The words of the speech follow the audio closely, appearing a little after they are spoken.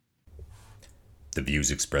The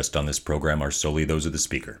views expressed on this program are solely those of the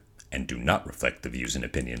speaker and do not reflect the views and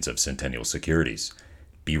opinions of Centennial Securities.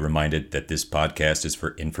 Be reminded that this podcast is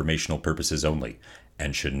for informational purposes only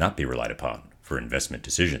and should not be relied upon for investment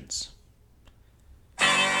decisions.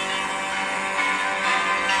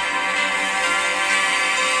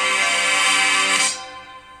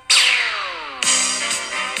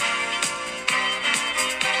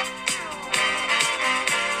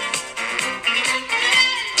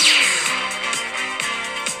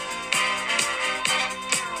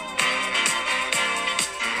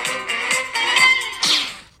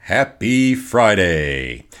 Happy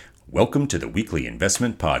Friday! Welcome to the Weekly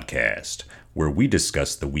Investment Podcast, where we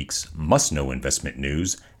discuss the week's must-know investment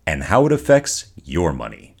news and how it affects your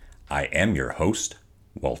money. I am your host,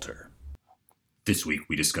 Walter. This week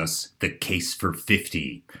we discuss the case for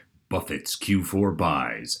 50, Buffett's Q4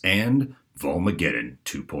 buys, and Volmageddon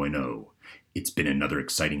 2.0. It's been another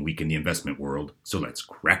exciting week in the investment world, so let's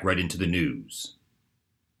crack right into the news.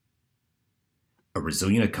 A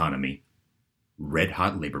resilient economy,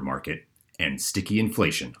 red-hot labor market, and sticky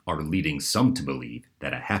inflation are leading some to believe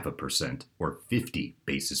that a 0.5% or 50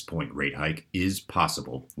 basis point rate hike is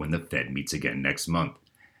possible when the Fed meets again next month.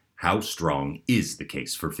 How strong is the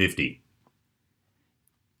case for 50?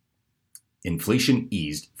 Inflation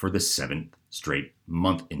eased for the 7th straight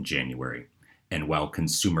month in January, and while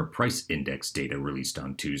consumer price index data released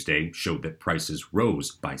on Tuesday showed that prices rose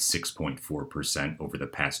by 6.4% over the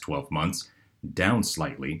past 12 months, down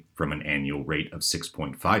slightly from an annual rate of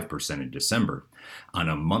 6.5% in December, on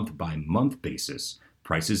a month-by-month basis,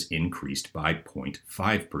 prices increased by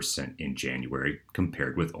 0.5% in January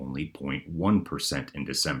compared with only 0.1% in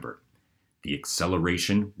December. The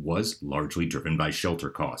acceleration was largely driven by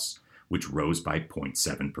shelter costs, which rose by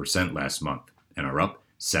 0.7% last month and are up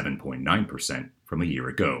 7.9% from a year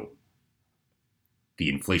ago. The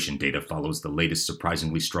inflation data follows the latest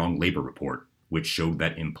surprisingly strong labor report, which showed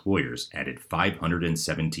that employers added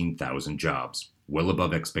 517,000 jobs, well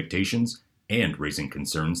above expectations, and raising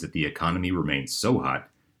concerns that the economy remains so hot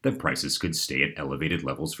that prices could stay at elevated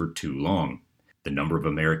levels for too long. The number of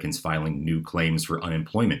Americans filing new claims for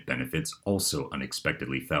unemployment benefits also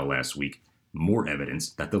unexpectedly fell last week, more evidence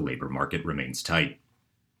that the labor market remains tight.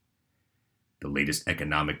 The latest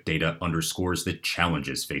economic data underscores the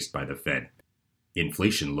challenges faced by the Fed.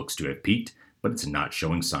 Inflation looks to have peaked, but it's not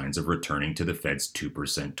showing signs of returning to the Fed's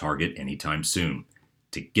 2% target anytime soon.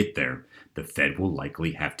 To get there, the Fed will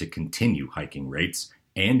likely have to continue hiking rates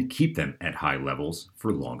and keep them at high levels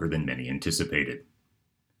for longer than many anticipated.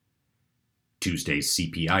 Tuesday's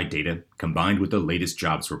CPI data, combined with the latest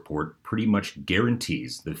jobs report, pretty much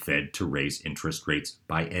guarantees the Fed to raise interest rates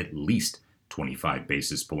by at least 25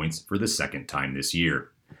 basis points for the second time this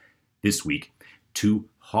year. This week, two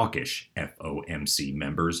hawkish FOMC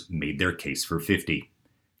members made their case for 50.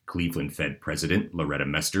 Cleveland Fed President Loretta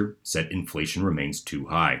Mester said inflation remains too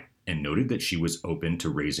high and noted that she was open to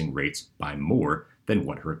raising rates by more than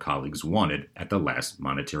what her colleagues wanted at the last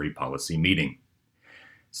monetary policy meeting.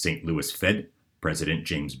 St. Louis Fed President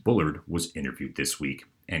James Bullard was interviewed this week,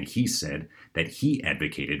 and he said that he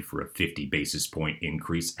advocated for a 50 basis point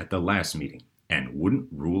increase at the last meeting and wouldn't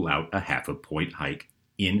rule out a 0.5 point hike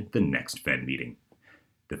in the next Fed meeting.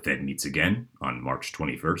 The Fed meets again on March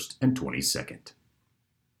 21st and 22nd.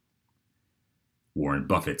 Warren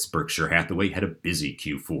Buffett's Berkshire Hathaway had a busy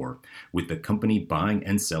Q4, with the company buying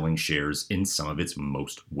and selling shares in some of its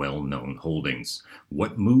most well-known holdings.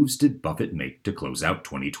 What moves did Buffett make to close out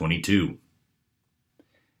 2022?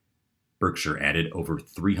 Berkshire added over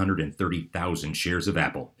 330,000 shares of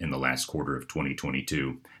Apple in the last quarter of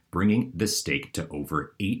 2022, bringing the stake to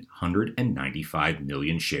over 895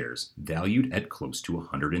 million shares, valued at close to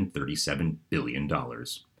 $137 billion.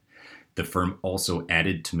 The firm also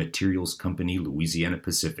added to materials company Louisiana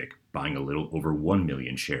Pacific, buying a little over 1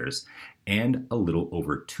 million shares, and a little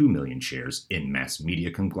over 2 million shares in mass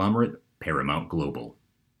media conglomerate Paramount Global.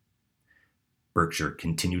 Berkshire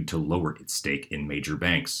continued to lower its stake in major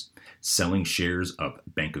banks, selling shares of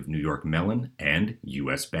Bank of New York Mellon and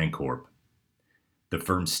U.S. Bancorp. The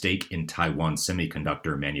firm's stake in Taiwan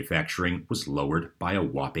Semiconductor Manufacturing was lowered by a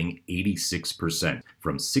whopping 86%,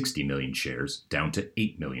 from 60 million shares down to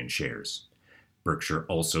 8 million shares. Berkshire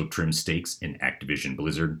also trimmed stakes in Activision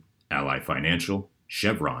Blizzard, Ally Financial,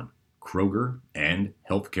 Chevron, Kroger, and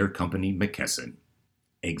healthcare company McKesson.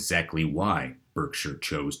 Exactly why Berkshire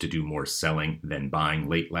chose to do more selling than buying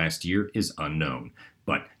late last year is unknown,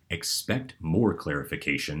 but expect more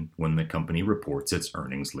clarification when the company reports its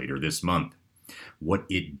earnings later this month. What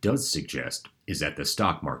it does suggest is that the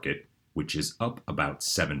stock market, which is up about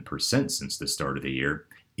 7% since the start of the year,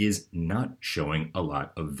 is not showing a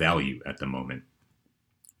lot of value at the moment.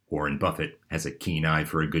 Warren Buffett has a keen eye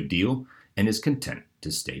for a good deal and is content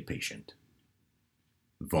to stay patient.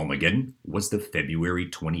 Volmageddon was the February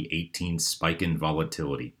 2018 spike in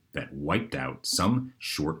volatility that wiped out some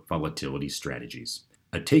short volatility strategies.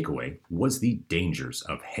 A takeaway was the dangers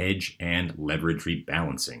of hedge and leverage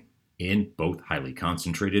rebalancing in both highly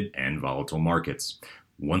concentrated and volatile markets.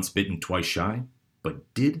 Once bitten, twice shy,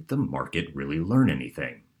 but did the market really learn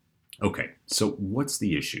anything? Okay, so what's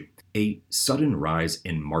the issue? A sudden rise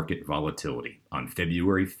in market volatility on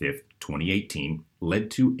February 5th, 2018 led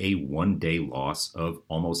to a one-day loss of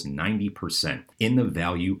almost 90% in the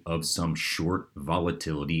value of some short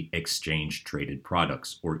volatility exchange-traded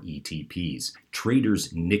products, or ETPs.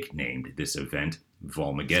 Traders nicknamed this event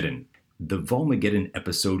Volmageddon. The Volmageddon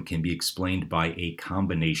episode can be explained by a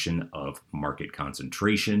combination of market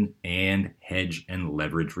concentration and hedge and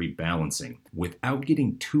leverage rebalancing. Without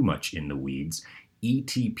getting too much in the weeds,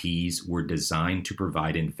 ETPs were designed to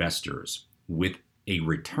provide investors with a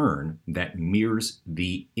return that mirrors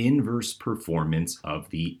the inverse performance of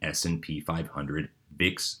the S&P 500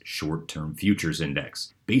 VIX short-term futures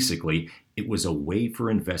index. Basically, it was a way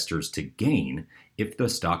for investors to gain if the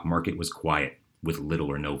stock market was quiet, with little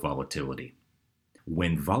or no volatility.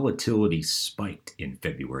 When volatility spiked in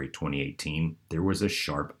February 2018, there was a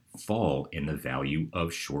sharp fall in the value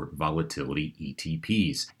of short volatility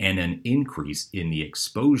ETPs and an increase in the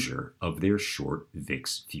exposure of their short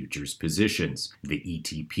VIX futures positions. The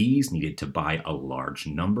ETPs needed to buy a large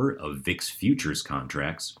number of VIX futures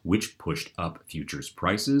contracts, which pushed up futures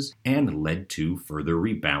prices and led to further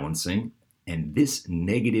rebalancing, and this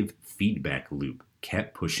negative feedback loop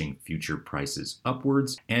kept pushing future prices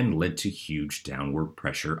upwards and led to huge downward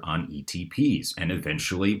pressure on ETPs and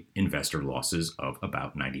eventually investor losses of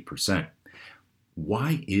about 90%.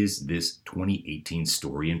 Why is this 2018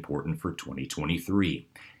 story important for 2023?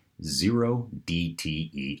 Zero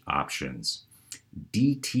DTE options.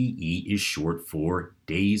 DTE is short for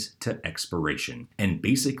days to expiration and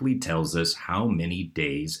basically tells us how many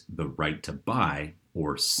days the right to buy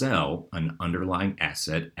or sell an underlying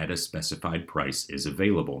asset at a specified price is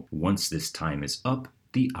available. Once this time is up,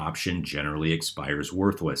 the option generally expires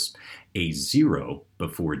worthless. A 0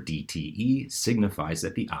 before DTE signifies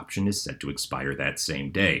that the option is set to expire that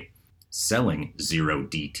same day. Selling 0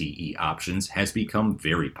 DTE options has become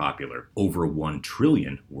very popular. Over 1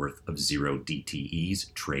 trillion worth of 0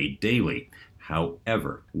 DTEs trade daily.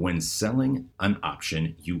 However, when selling an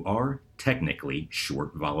option, you are technically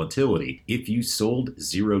short volatility. If you sold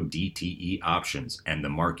 0 DTE options and the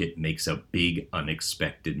market makes a big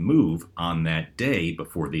unexpected move on that day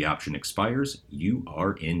before the option expires, you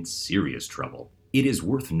are in serious trouble. It is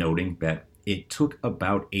worth noting that it took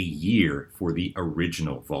about a year for the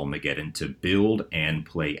original Volmageddon to build and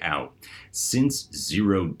play out. Since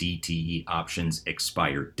 0 DTE options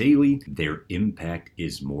expire daily, their impact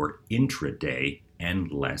is more intraday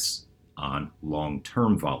and less on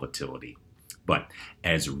long-term volatility. But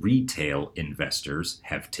as retail investors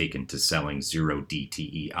have taken to selling 0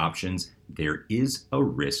 DTE options, there is a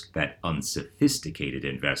risk that unsophisticated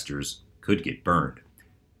investors could get burned.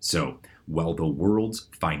 So, while the world's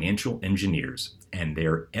financial engineers and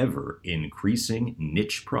their ever-increasing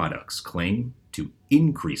niche products claim to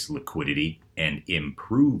increase liquidity and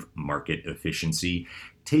improve market efficiency,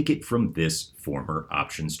 take it from this former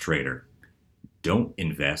options trader. Don't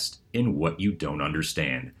invest in what you don't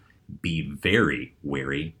understand. Be very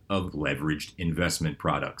wary of leveraged investment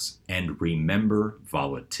products. And remember,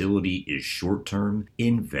 volatility is short-term,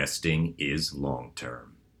 investing is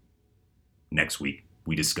long-term. Next week,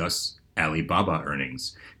 we discuss Alibaba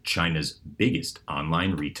earnings, China's biggest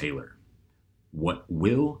online retailer. What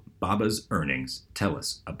will Baba's earnings tell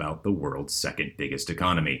us about the world's second biggest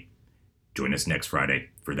economy? Join us next Friday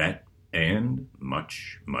for that and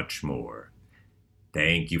much, much more.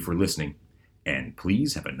 Thank you for listening, and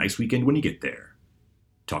please have a nice weekend when you get there.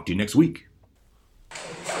 Talk to you next week.